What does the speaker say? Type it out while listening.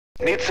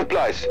Need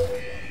supplies.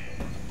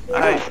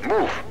 I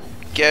Move.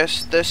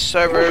 guess this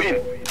server Move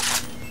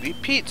in.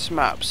 repeats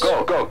maps.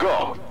 Go, go,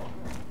 go.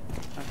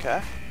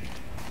 Okay.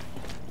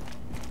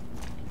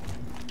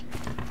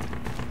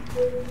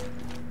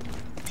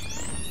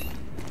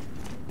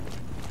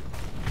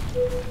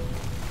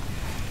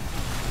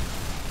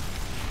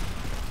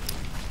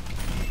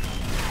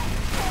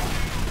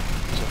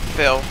 So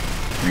Phil,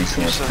 Resource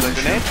use the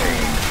position grenade.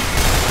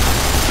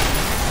 obtained.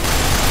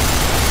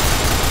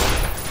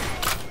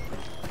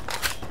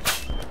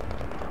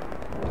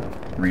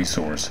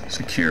 Resource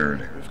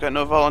secured. We've got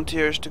no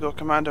volunteers to go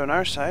commando on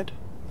our side.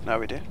 Now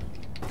we do.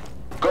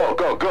 Go,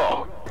 go,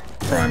 go.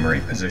 Primary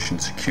position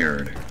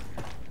secured.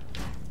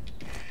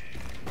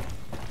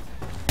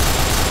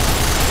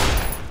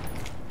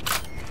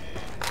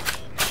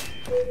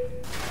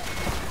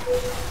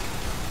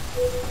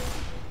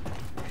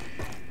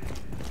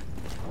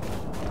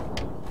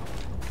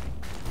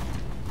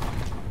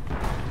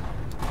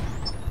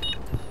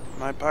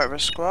 Am I part of a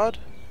squad?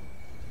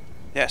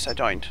 Yes, I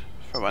joined,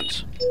 for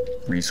once.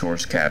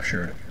 Resource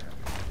captured.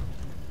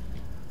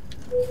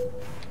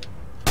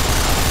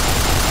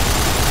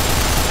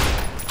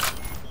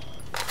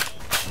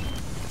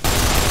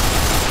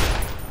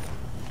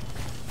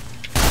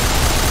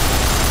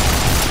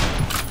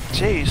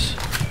 Jeez.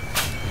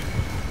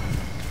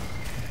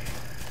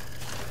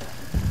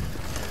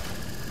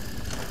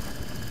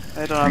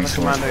 I don't have a Resource.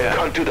 commander yet.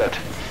 Can't do that.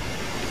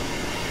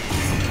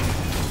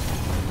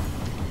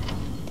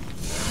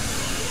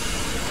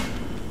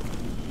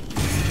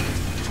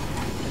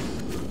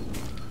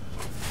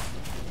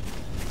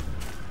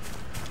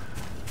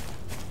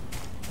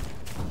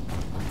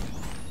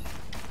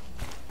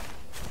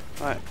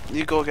 Right,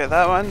 you go get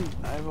that one.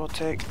 I will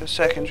take the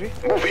secondary.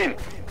 Move in.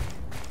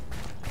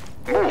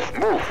 Move,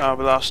 move. Oh,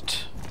 we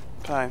lost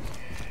time.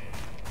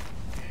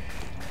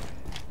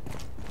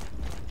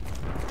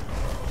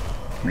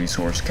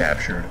 Resource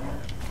captured.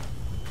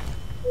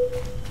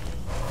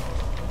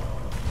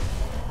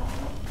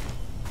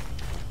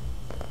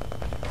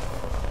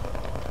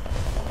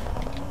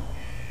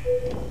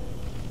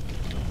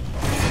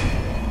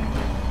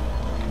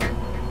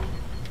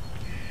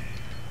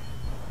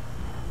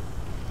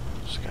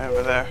 This guy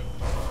over there.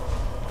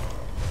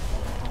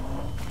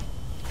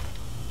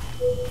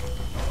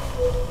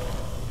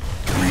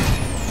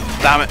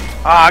 Damn it!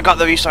 Ah, I got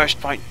the resource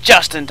point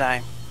just in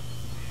time.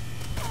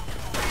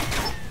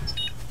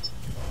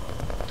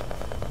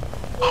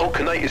 How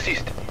can I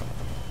assist?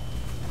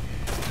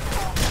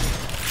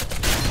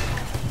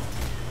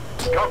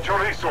 Capture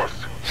resource.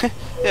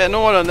 Yeah,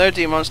 no one on their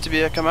team wants to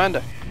be a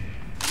commander.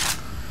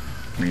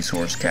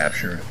 Resource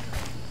captured.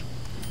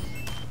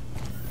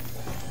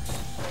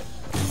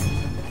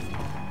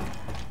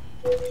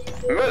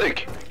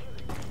 Medic.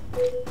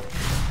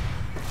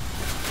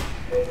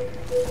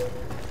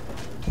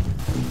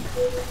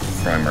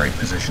 Primary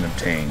position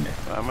obtained.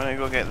 I'm gonna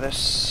go get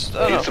this.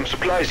 Oh, Need no. some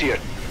supplies here.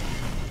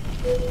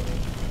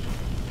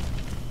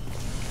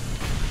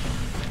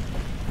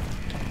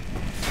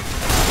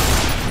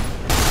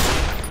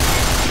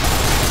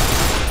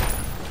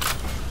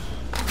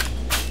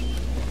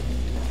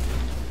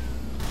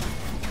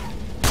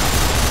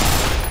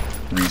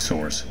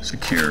 Resource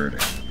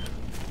secured.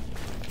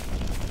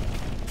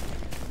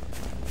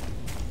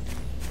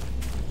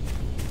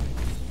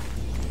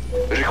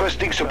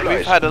 Requesting supplies.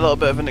 We've had a little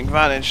bit of an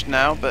advantage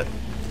now, but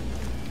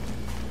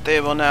they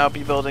will now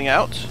be building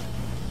out.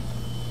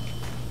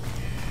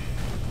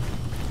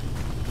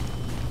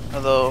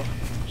 Although,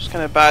 it's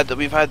kind of bad that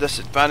we've had this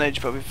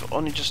advantage, but we've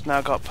only just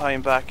now got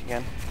Pine back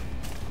again.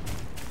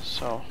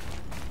 So,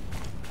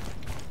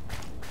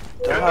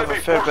 they'll have a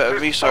fair bit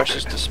of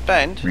resources to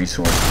spend.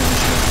 Resource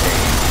position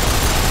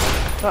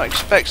obtained. Not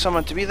expect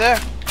someone to be there.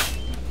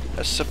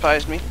 That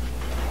surprised me.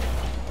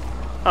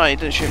 Oh, he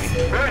didn't shoot me.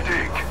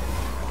 Medic.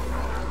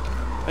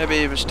 Maybe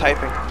he was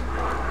typing.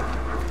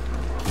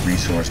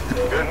 Resource.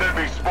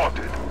 Enemy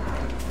spotted.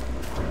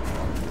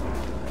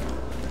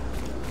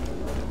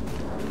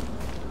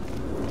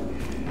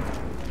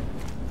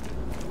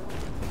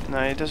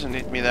 No, he doesn't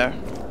need me there.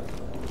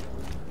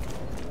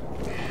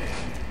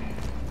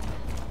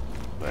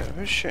 Wait,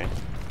 who's shooting?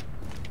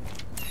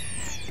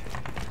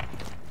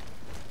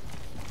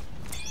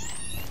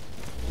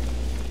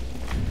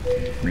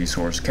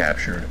 Resource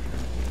captured.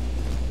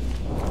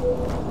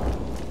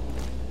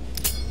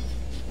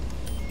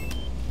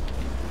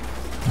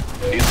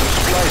 Need some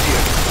supplies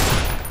here.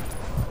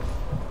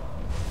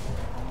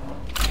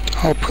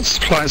 I'll put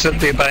supplies at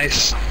the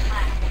base.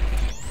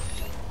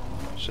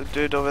 There's a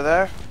dude over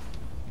there.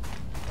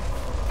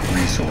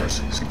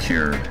 Resource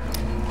secured.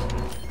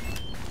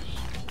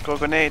 Go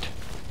grenade.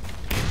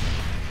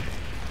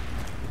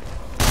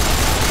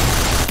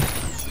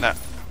 No.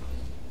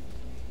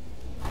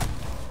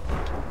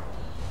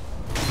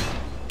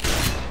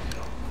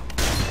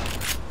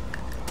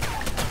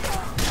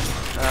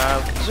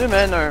 Zoom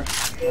in or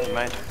never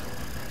mind.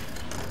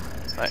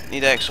 Right,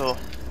 need exo.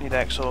 Need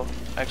exo.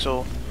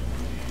 Exo.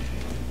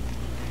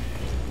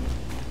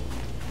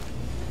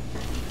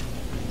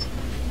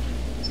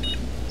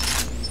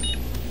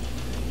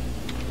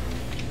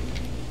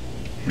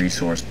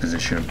 Resource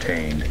position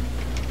obtained.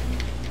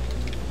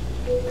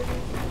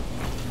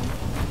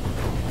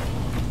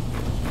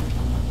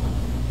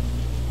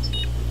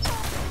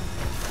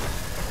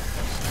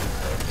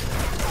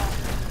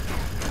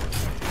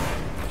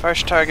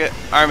 First target,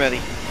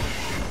 armory.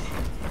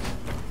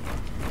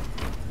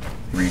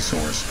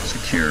 Resource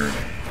secured.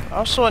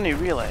 Also any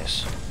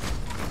relays.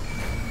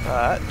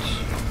 But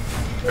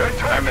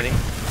Attack! armory.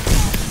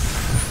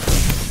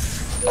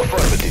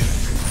 Affirmative.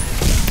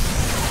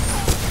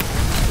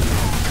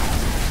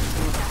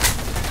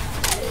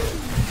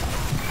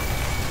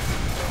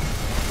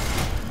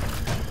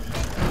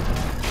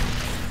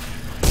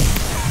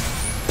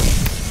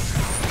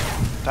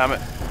 Damn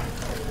it.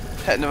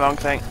 Hitting the wrong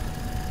thing.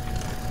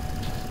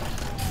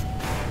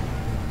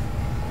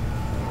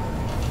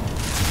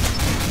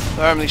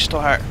 The armory's still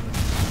hurt.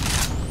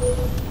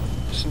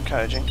 It's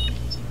encouraging.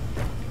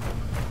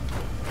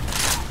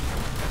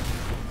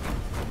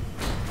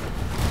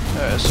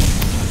 There it is.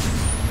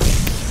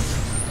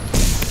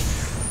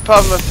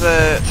 Problem with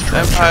the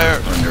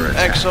Empire under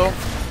attack. Exo,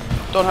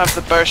 don't have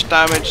the burst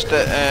damage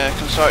that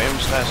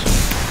Consortiums does.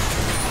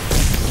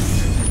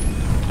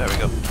 There we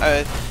go.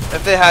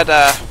 If they had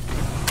a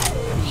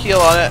heal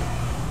on it,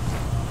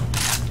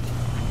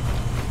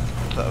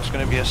 that was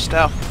going to be a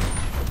stealth.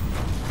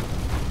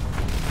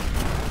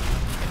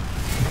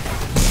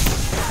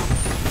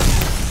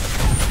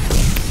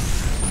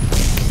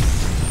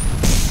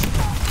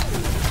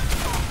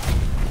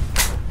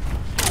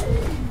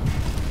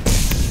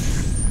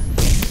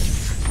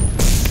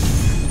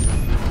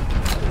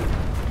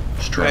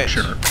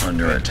 Structure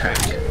under attack.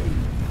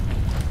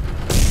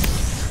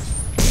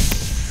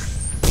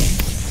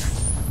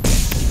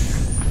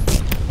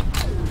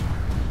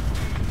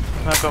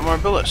 I've got more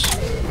bullets.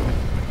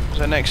 Is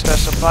there next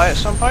supply at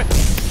some point?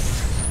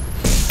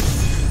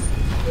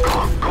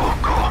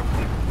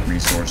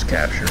 Resource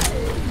captured.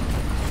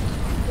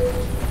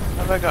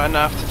 Have I got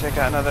enough to take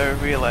out another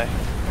relay?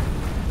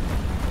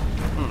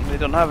 They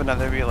don't have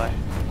another relay.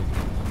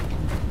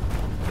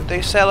 Did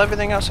they sell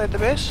everything outside the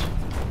base?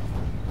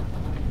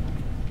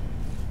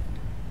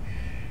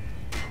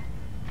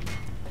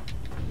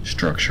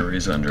 Structure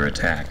is under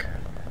attack.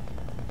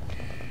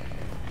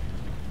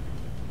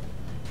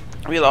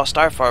 We lost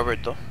our forward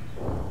though.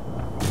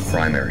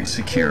 Primary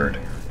secured.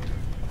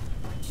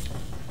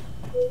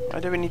 Why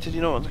do we need to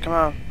denote the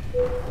command?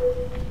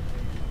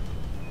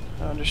 I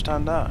don't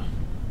understand that.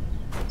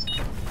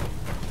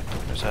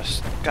 There's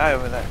this guy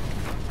over there.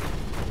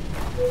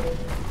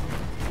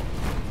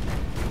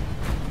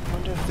 I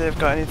wonder if they've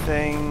got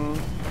anything.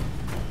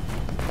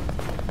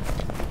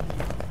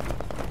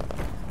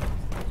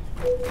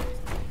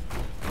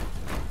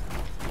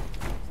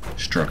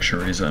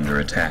 Structure is under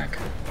attack.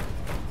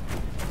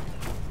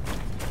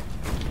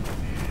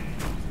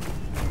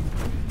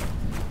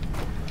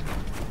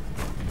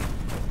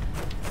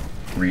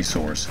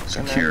 Resource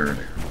secured.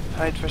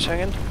 Hide for a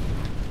second.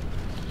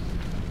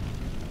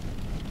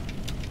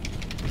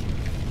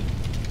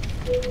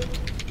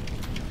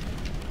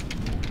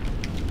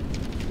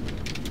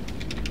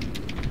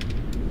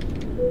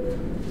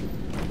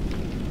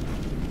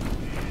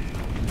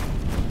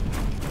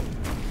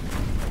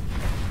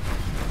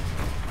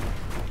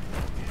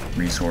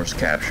 Resource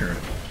captured.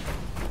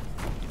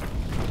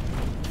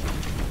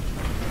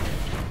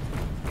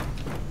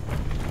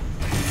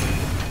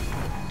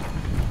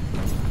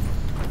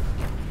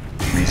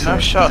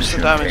 Enough shots to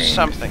position damage obtained.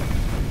 something.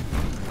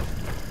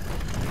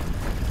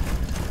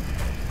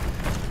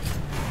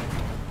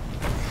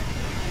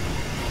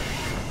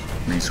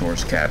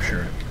 Resource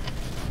captured.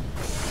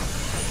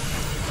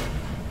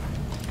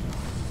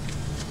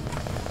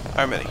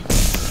 Armory.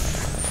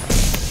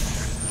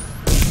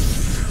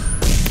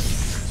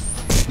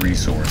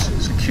 Resource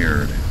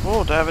secured.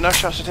 Oh, do I have enough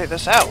shots to take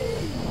this out?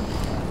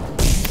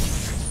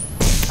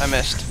 I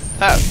missed.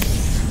 How?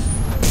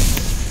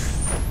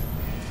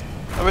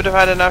 I would have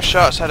had enough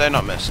shots had I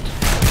not missed.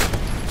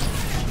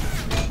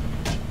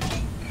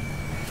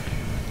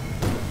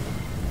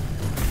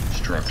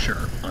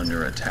 Structure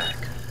under attack.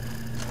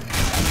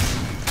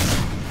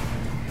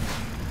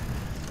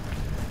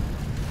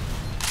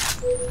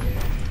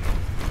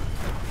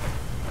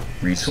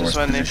 This Resource is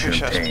when they position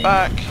push us obtained.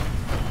 back.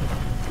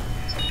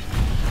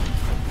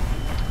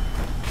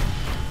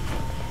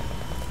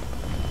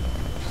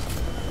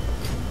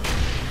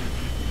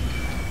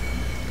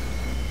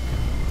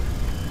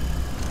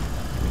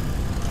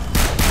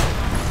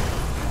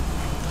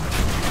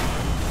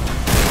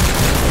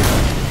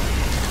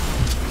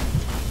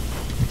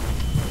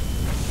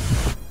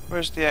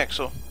 Where's the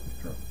Exo?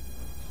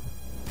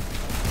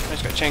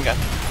 He's got a chain gun.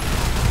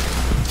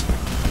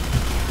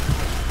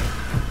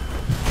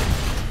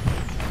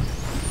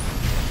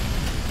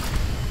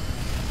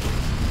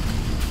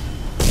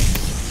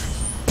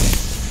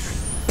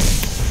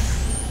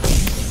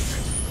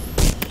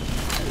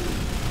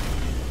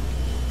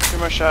 Few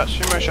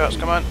more shots,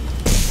 come on.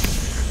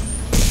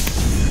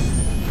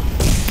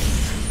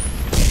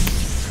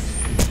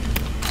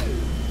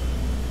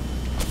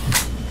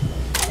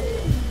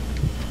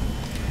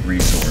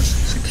 Resource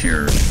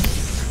secured.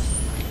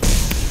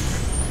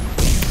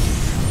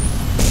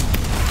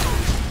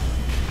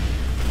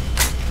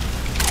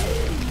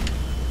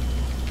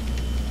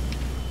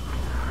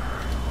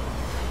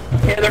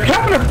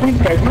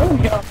 Thanks guys,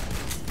 move, y'all.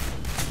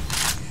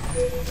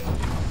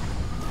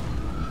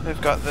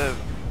 They've got the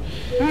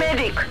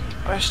Medic!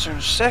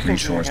 Western secondary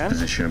Resource again.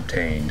 position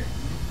obtained.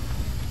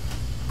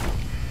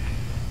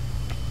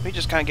 We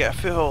just can't get a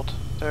foothold.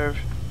 They're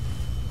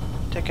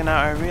taking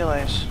out our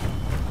relays.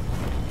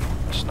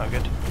 That's not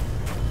good.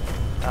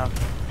 Damn,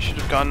 should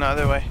have gone the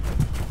other way.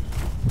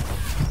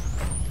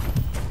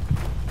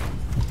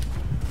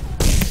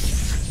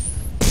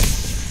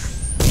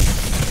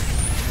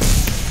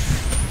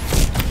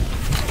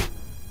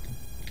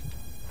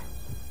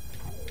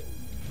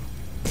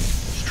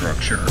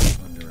 Structure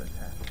under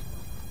attack.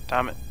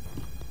 Damn it.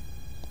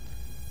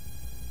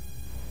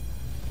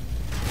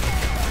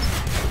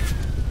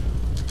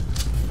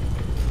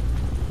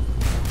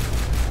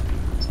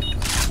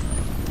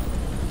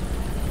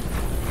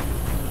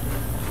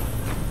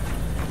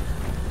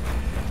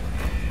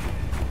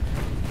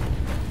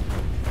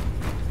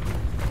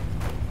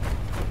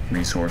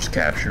 Resource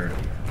captured.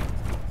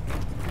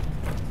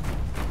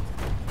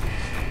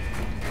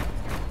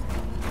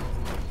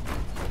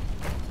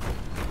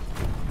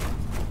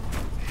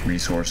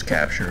 Resource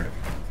captured.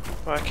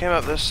 Well, I came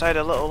up this side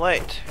a little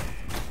late.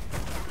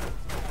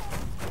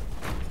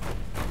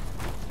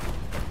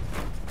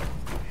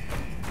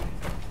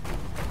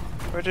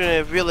 We're doing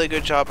a really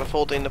good job of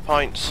holding the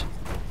points.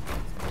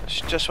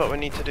 That's just what we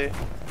need to do.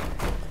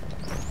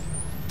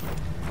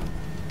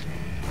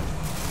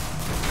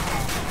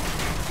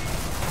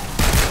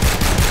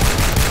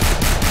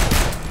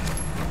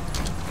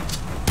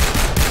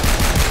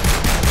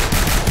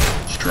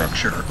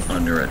 Structure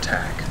under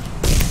attack.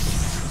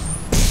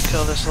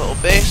 Kill this little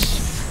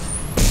base.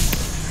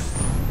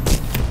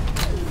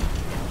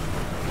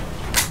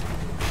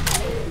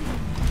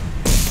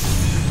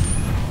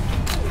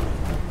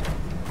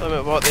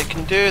 Limit what they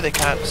can do, they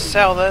can't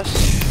sell this.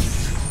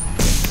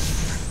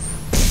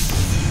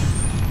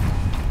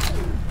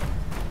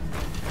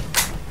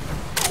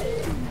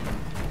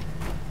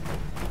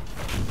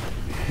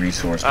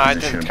 Resource I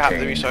position didn't cap the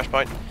obtained. resource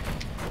point.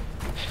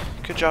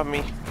 Good job,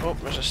 me. Oh,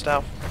 there's a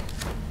stealth.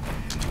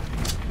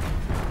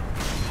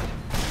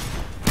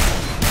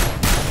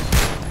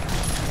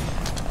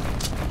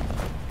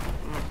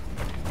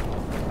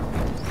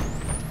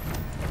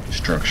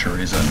 Structure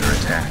is under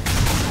attack.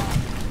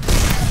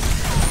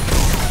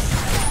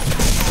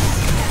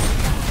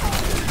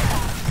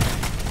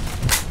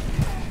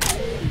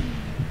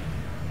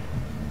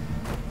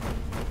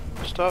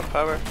 Stop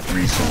power.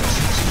 Resource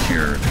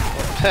secured.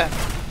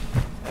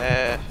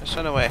 It's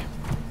on the way.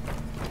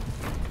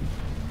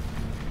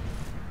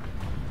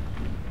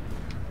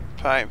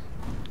 Fine.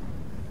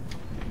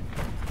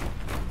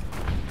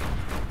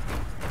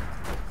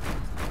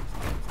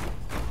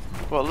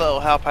 What little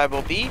help I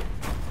will be,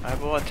 I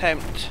will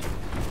attempt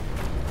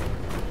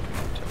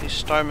to at least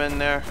storm in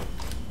there.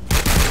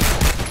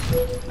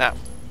 Now.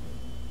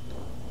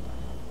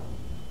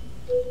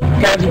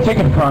 Guys are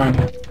taking prime.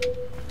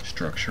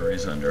 Structure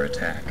is under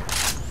attack.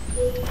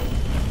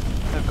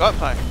 I've got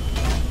time.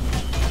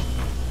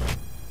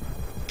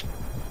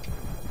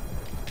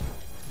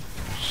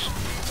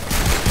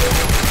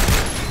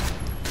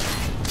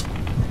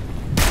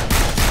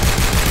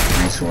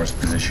 Resource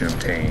position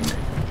obtained.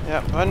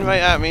 Yep, run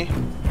right at me.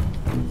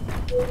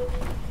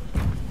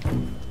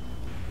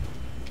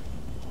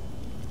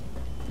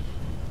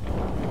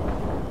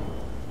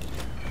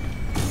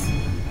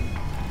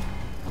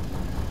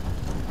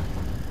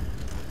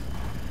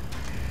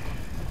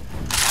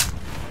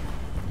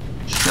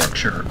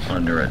 Structure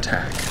under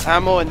attack.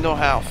 Ammo and no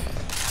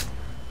health.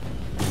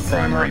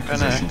 Primary I'm not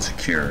gonna position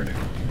secured.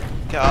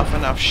 get off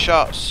enough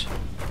shots.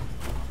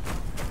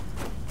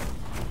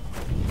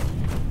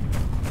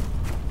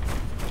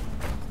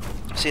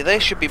 See, they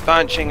should be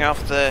bunching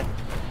off the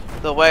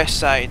west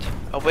side,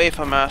 away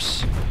from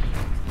us,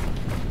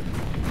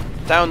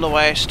 down the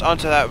west,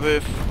 onto that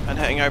roof, and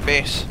hitting our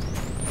base.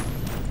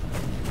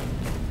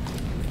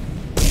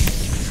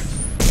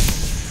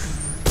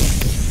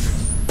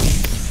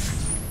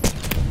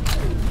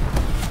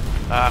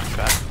 Ah,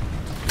 crap.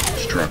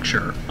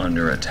 Structure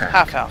under attack.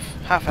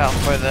 Half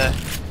health for the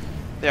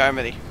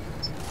armory.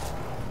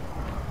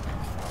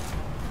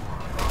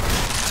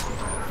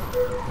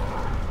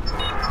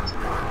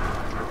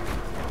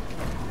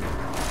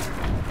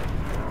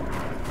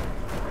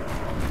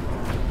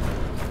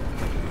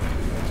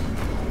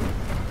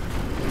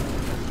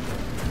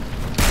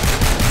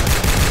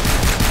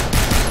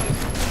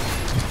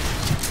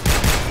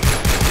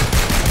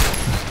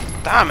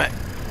 Damn it!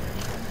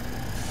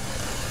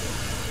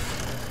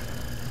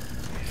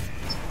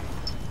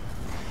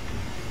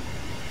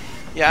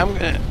 Yeah, I'm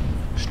gonna.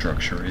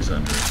 Structure is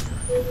under.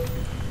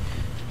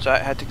 So I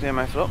had to clear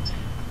my throat.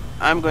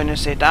 I'm going to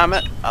say damn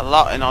it a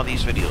lot in all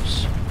these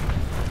videos.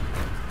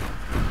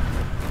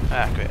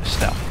 Ah, great,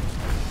 stealth.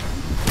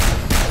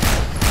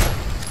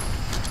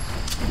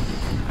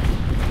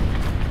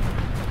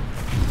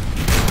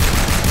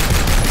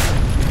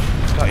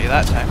 Got you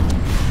that time.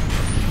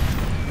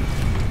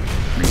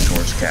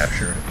 Resource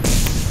captured.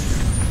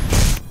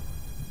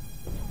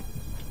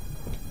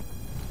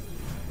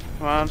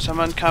 Come on,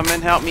 someone come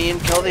and help me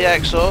and kill the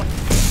Exo.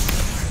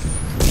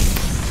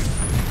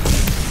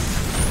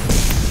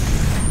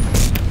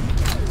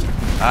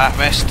 Ah,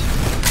 missed.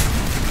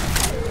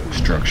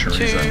 Structure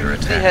is under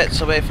 3 attack.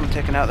 hits away from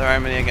taking out their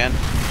armory again.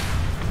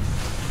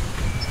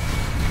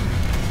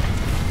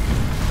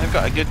 They've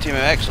got a good team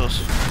of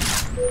Exos.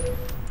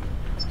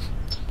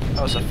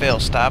 That was a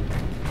fail stab.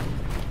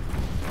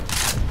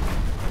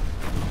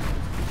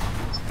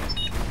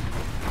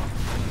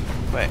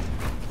 Wait.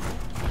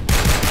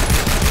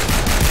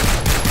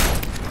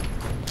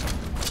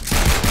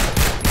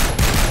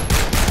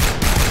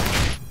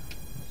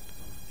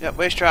 Yep,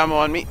 waste your ammo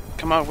on me.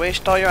 Come on,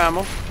 waste all your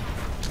ammo.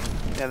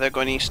 Yeah, they're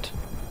going east.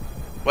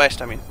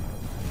 West, I mean.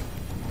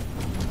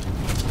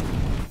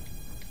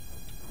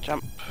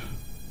 Jump.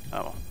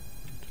 Oh.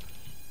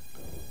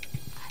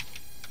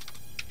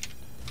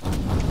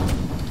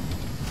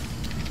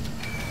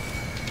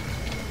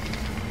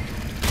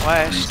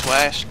 West,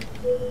 west.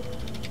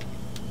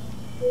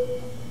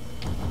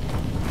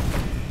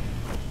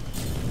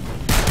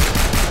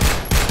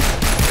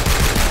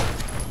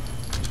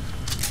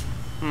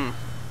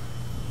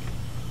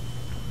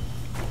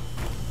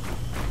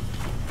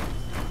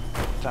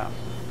 Down.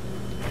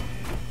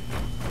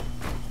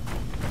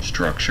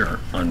 Structure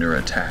under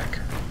attack.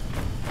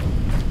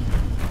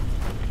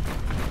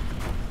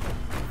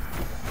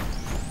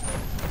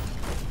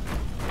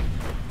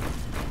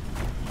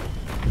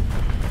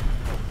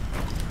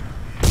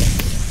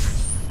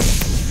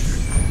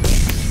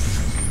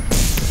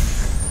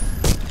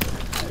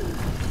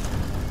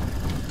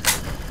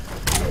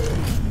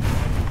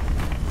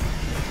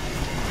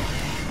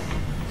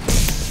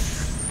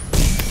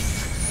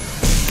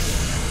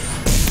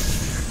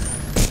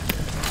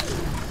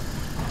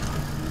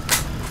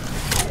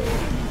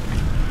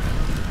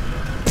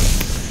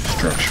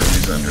 Structure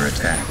is under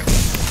attack.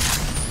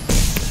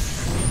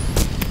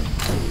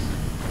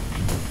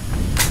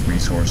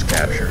 Resource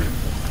captured.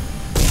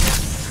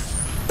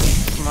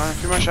 Come on, a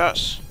few more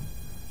shots.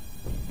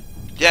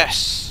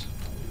 Yes!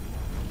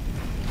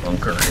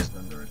 Bunker is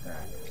under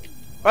attack.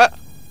 What?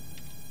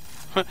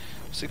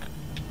 Sick.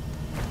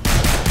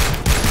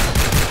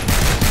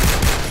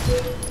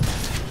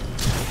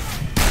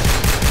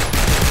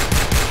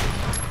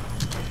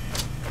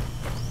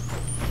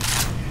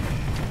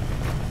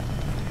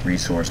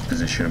 Resource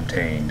position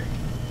obtained.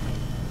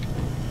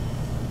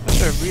 Is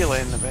there a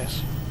relay in the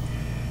base?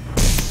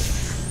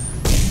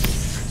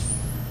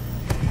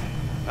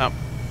 Oh.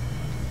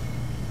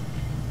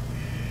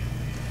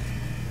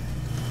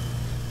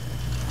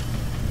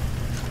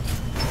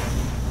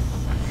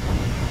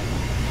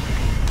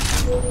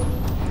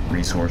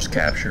 Resource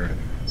captured.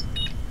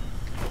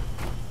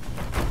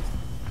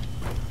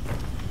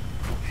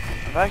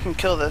 If I can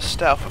kill this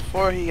stealth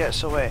before he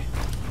gets away.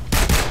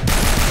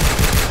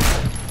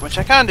 Which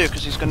I can do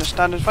because he's going to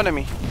stand in front of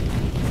me.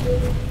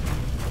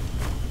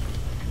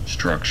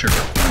 Structure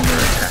under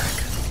attack.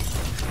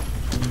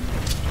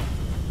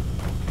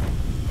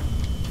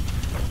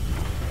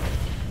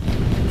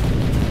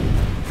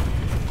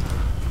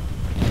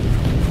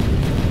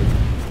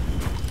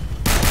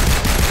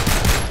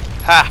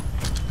 Ha!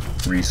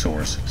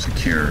 Resource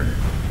secured.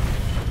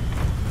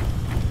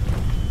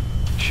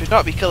 Should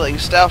not be killing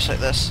stealths like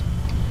this.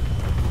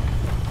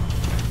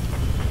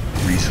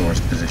 Resource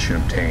position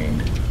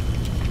obtained.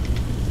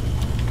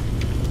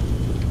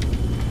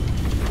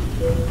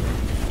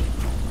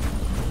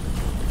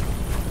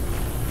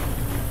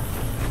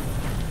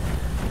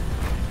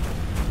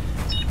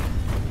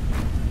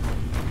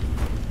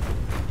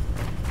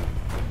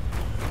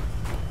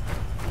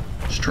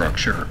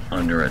 Structure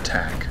under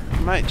attack. I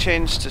might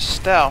change to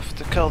stealth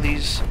to kill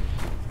these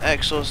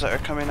exos that are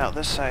coming out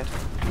this side.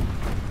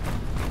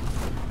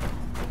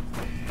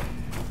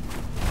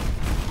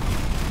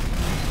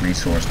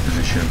 Resource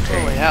position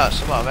obtained. Holy hell,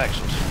 that's a lot of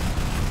exos.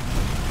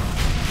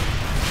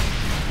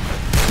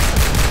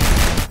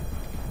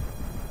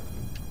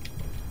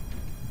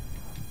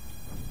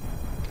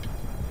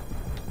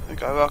 I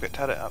got a rocket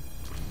turret up.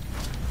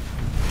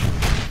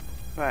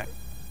 Right.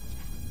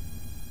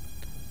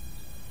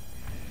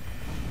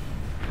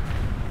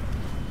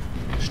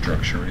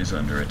 Structure is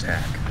under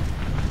attack.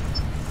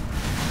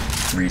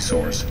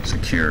 Resource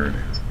secured.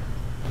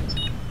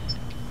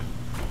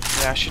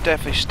 Yeah, I should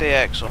definitely stay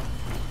exo.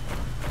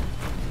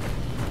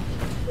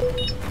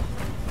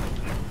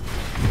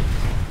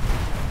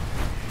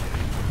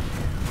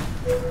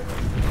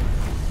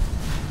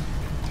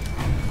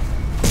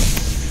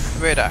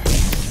 Radar.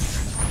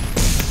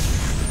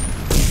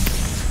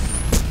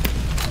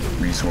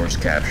 Resource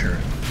captured.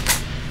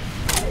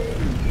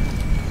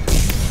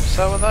 Is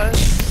that what that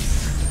is?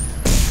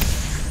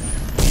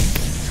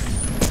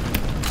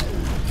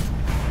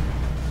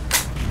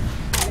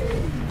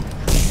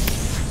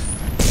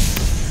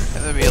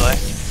 Hit the relay.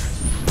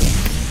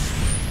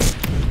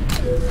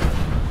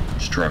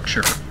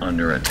 Structure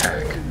under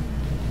attack.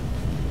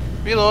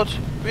 Reload,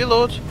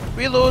 reload,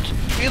 reload,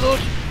 reload.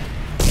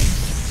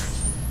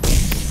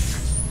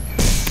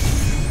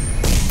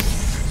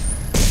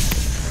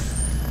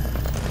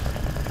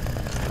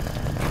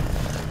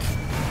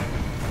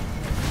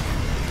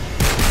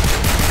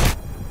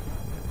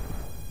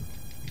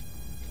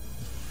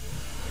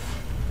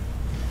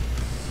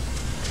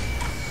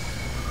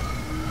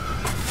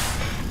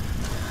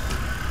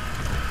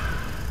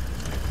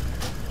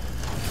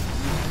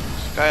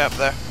 guy up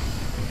there.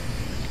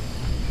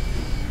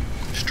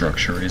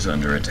 Structure is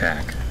under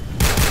attack.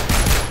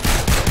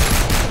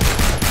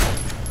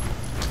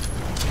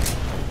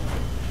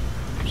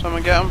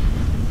 Someone get him.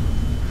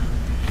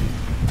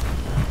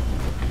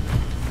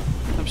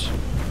 Oops.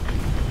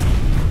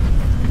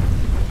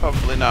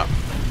 Probably not.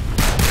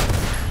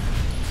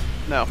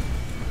 No.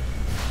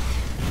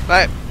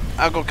 Right,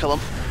 I'll go kill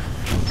him.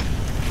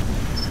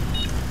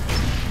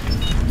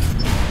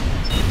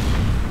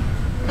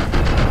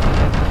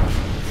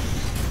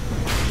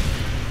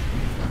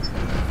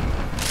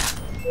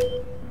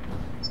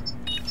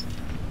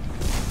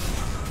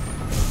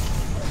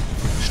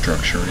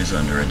 Structure is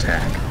under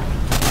attack.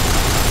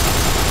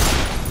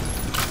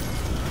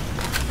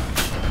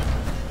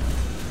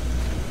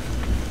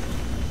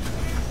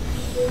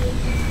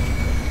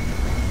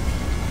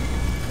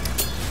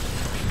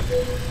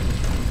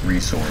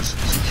 Resource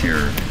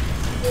secured.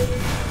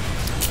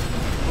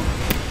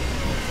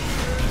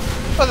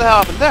 What the hell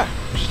happened there?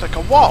 Just like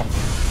a wall.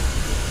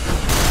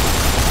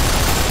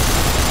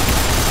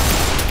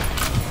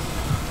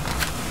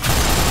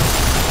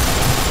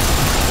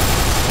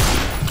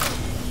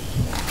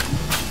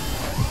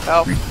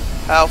 Health,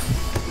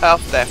 health,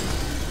 health there.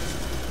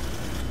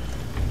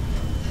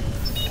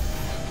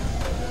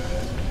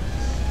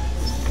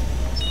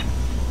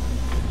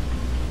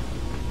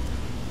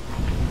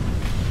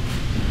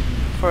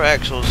 Four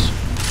axles.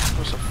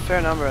 There's a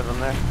fair number of them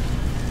there.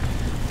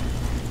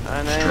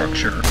 And then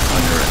Structure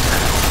under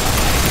attack.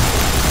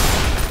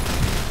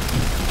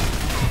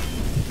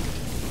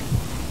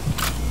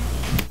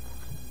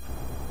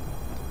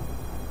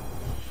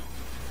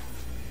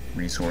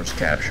 Resource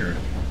captured.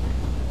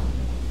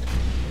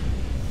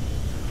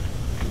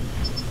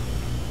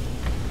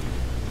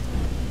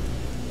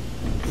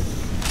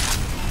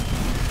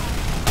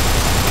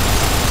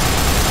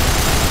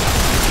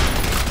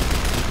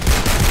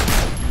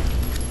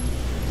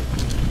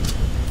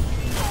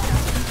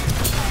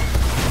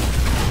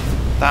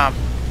 damn.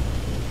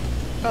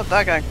 Oh,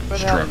 that guy. Where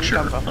the hell did he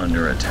come Structure from?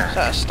 under Is that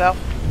attack. a stealth?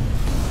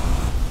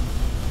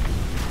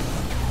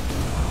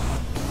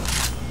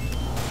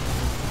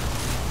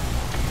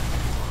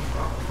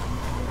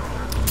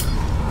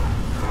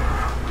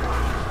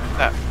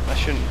 No, I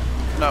shouldn't.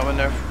 Not when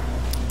they're.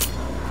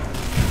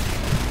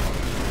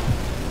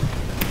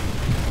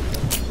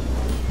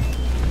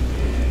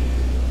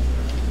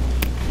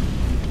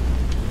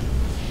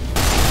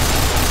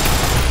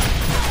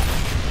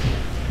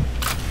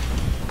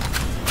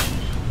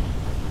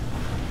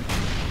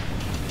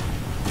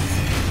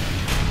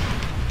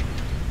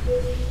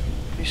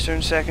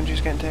 Eastern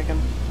secondary's getting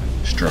taken.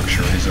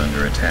 Structure is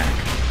under attack.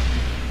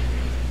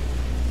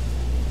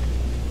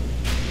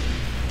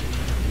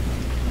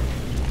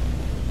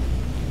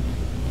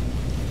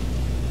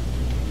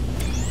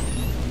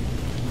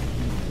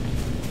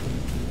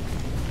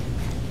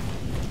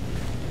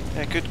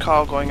 Yeah, good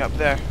call going up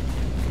there.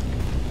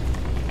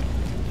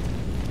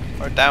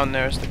 Or down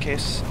there as the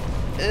case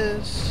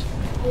is.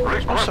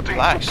 There's no Requesting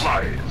supplies.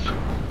 supplies.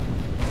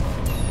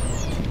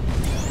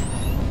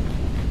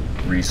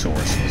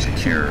 Resource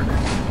secured.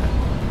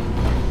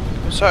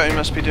 Sorry,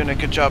 must be doing a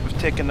good job of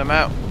taking them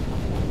out.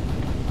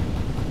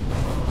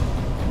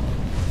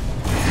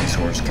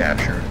 Resource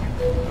captured.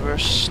 We're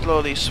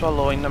slowly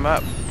swallowing them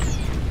up.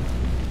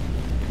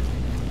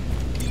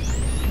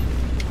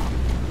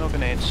 No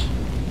grenades.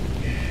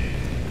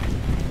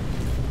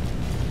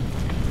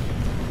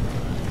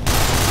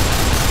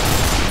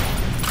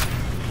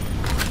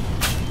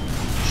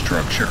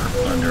 Structure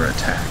under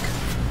attack.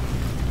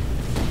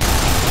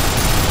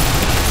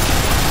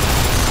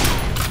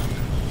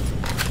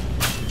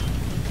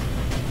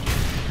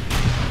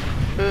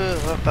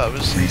 I thought it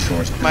was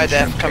Resource my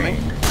death position coming.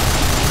 gained.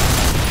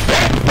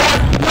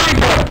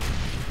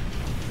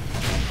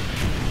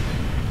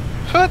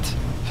 What?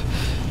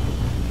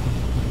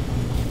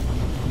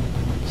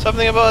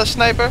 Something about a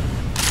sniper?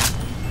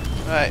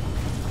 Right.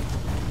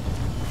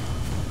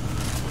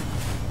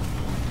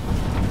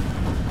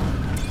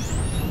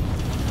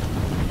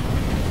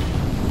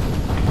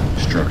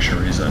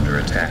 Structure is under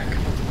attack.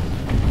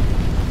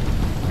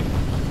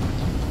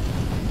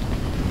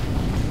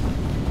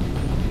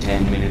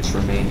 Ten minutes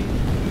remaining.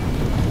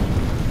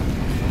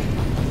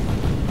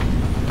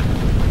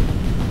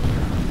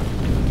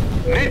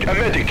 Need a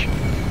medic.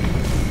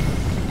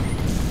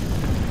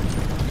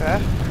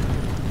 Okay.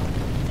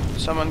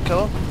 Someone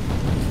kill him?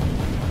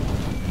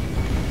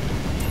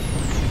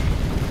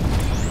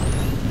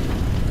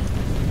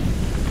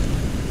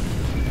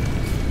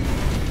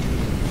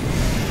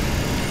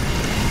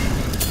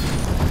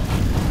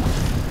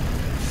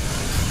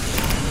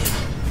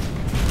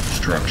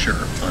 Structure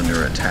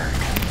under attack.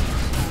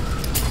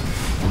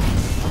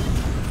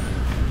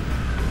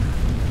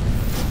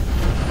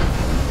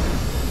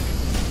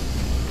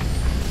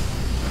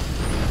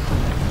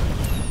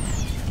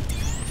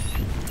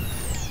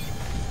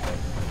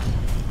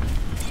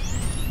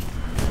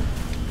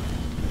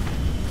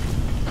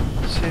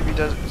 See if he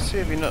does. See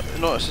if he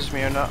notices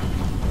me or not.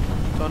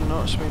 Don't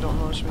notice me. Don't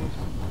notice me.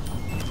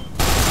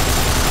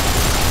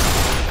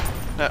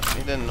 No,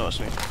 he didn't notice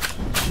me.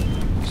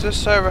 Does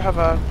this server have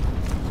a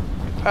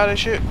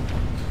parachute?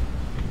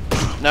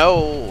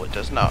 No, it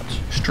does not.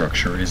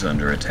 Structure is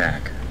under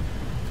attack.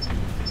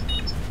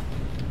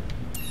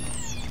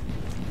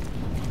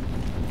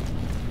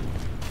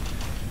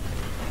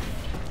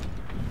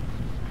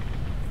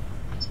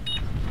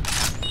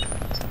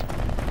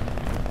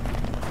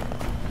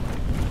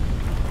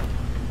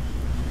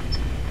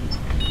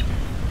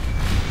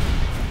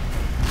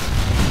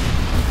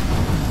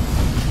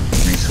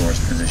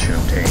 Resource position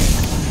obtained.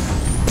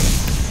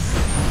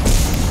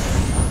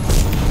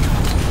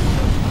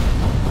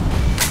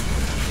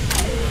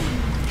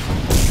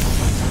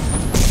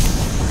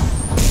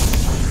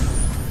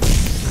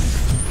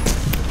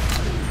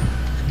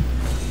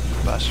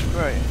 That's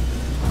right.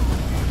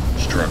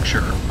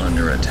 Structure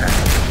under attack.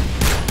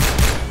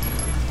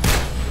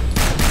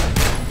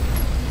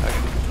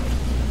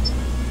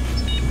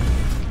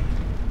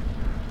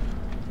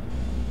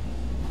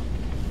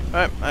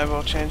 Right, I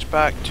will change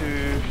back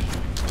to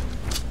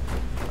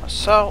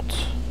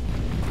assault.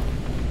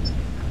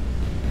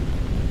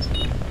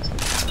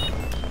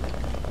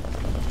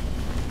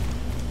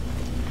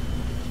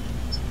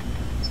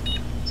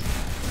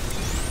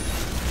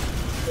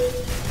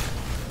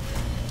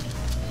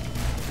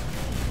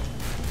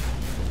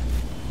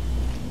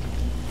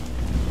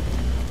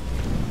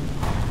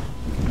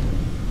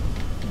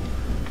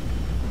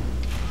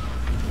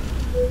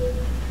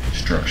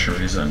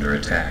 Structure is under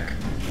attack.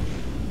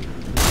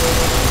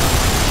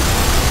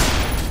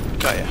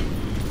 Got ya.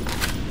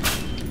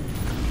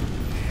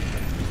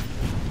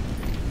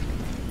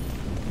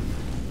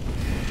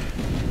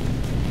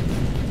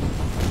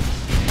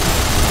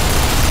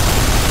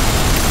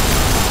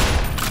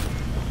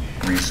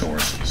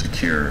 Resource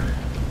secured.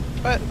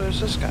 What? Where's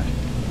this guy?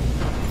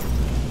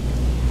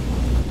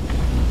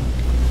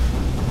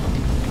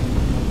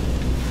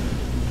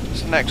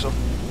 It's an Exo.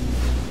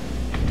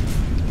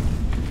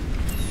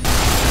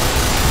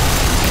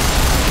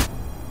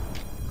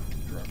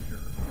 Structure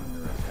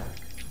under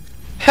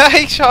attack.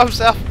 He shot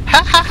himself.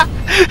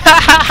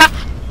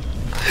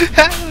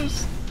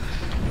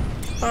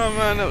 Oh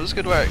man, that was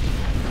good work.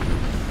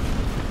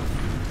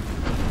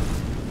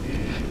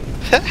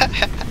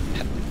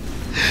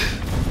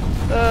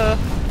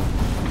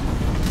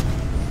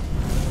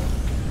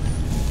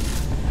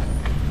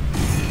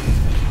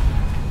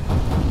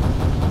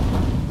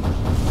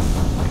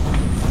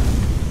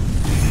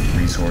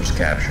 Resource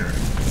captured.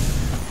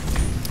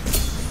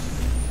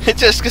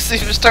 Just because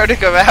he was starting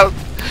to go out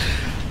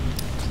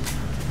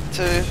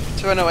to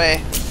run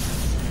away.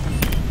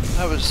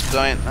 That was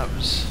brilliant. That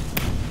was.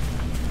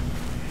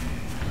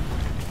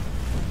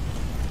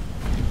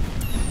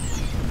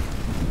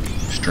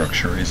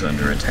 Structure is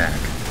under attack.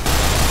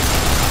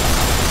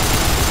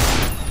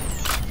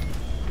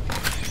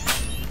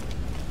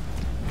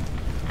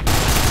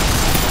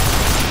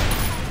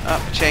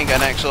 Oh, chain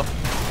gun Axel.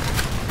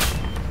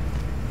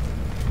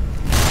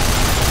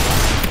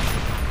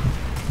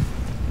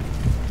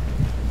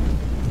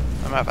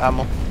 I'm out of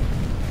ammo.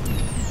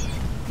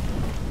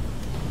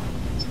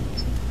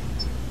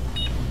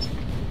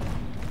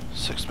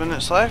 Six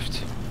minutes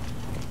left.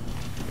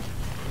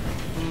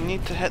 We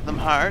need to hit them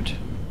hard.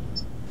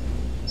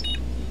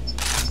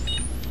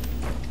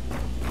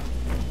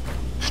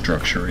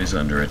 Structure is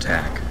under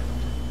attack.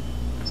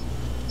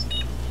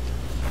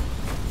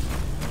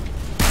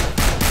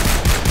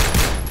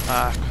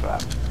 Ah,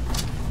 crap.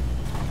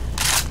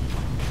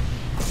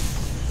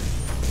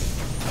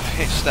 I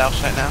hate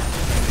stealth right now.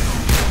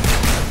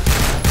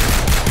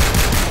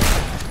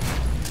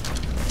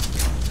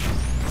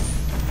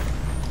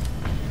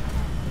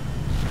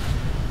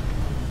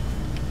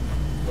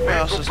 Where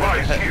else is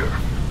I can hit?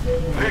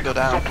 I'm gonna go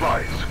down.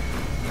 Supplies.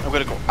 I'm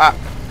gonna go up.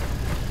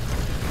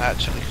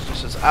 Actually,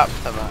 this is up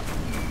the map.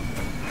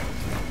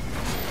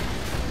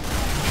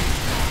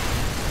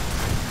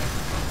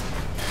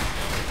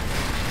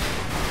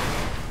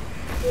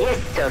 Yes,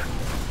 sir.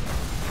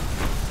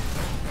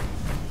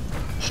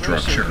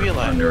 Structure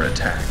relay? under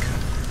attack.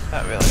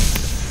 Not really.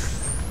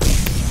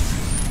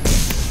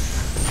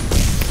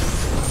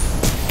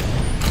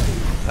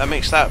 That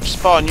makes that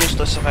spawn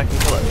useless if I can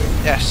kill it.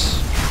 Yes.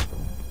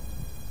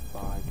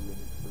 5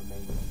 minutes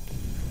remaining.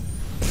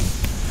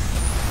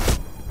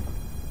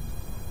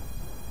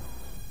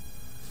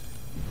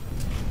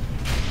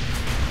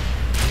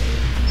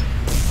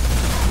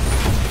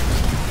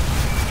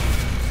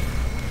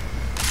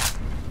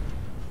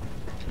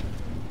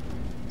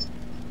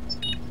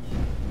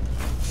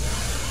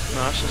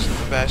 No, this isn't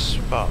the best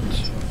spot.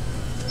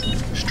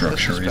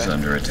 Structure is better.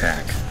 under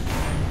attack.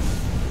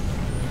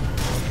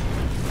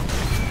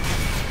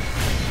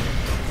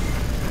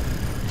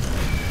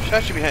 Should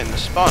actually be hitting the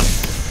spawn.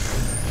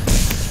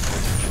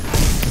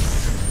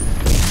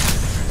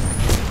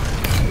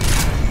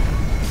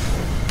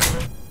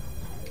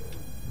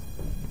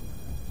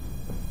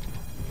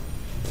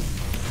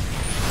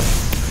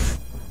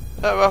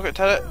 That rocket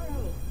turret?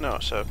 No,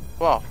 so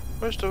wow.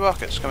 Where's the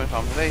rockets coming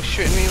from? Are they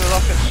shooting me with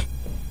rockets?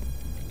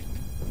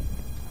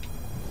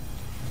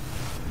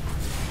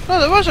 No,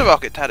 there was a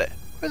rocket turret.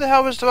 Where the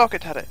hell was the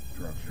rocket turret?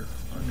 Structure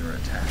under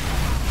attack.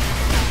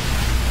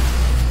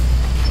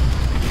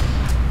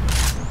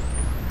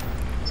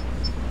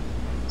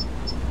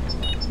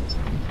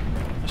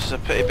 This is a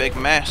pretty big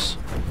mess.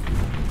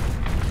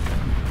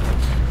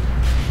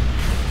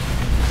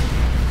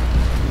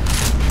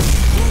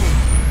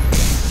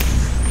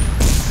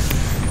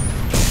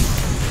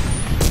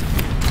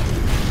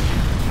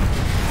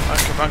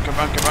 Bunker,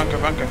 bunker, bunker,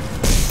 bunker.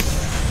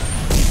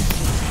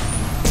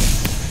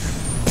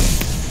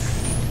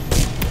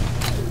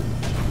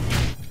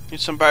 Need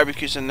some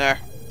barbecues in there.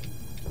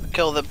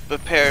 Kill the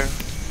repair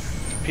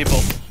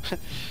people.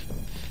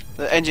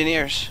 The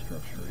engineers.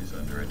 Structure is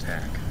under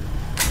attack.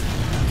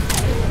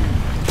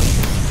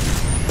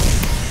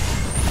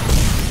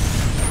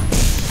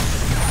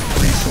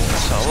 Resource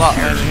That's a lot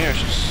of secured.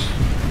 engineers.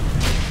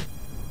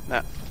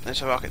 Nah,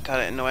 there's a rocket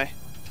turret in the way.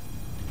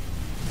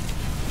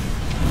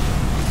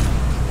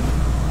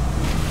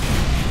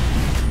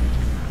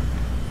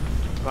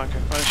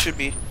 Bunker. Well, it should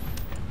be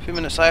a few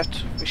minutes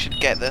left. We should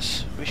get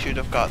this. We should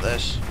have got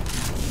this.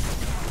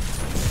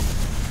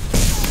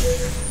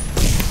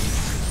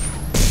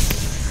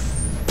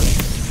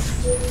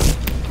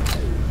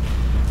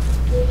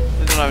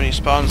 They don't have any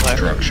spawns left.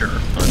 Structure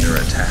under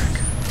attack.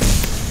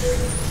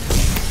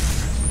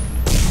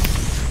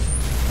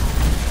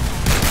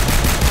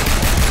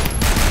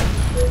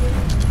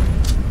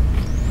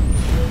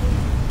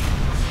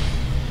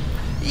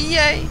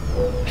 Yay!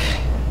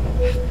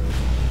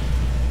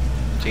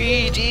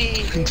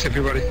 GG! Thanks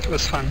everybody, it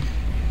was fun.